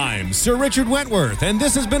 I'm Sir Richard Wentworth, and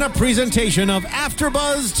this has been a presentation of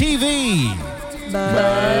AfterBuzz TV.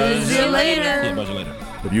 Buzz you later. Yeah, buzz you later.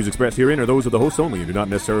 The views expressed herein are those of the hosts only and do not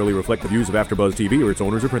necessarily reflect the views of AfterBuzz TV or its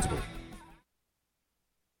owners or principals.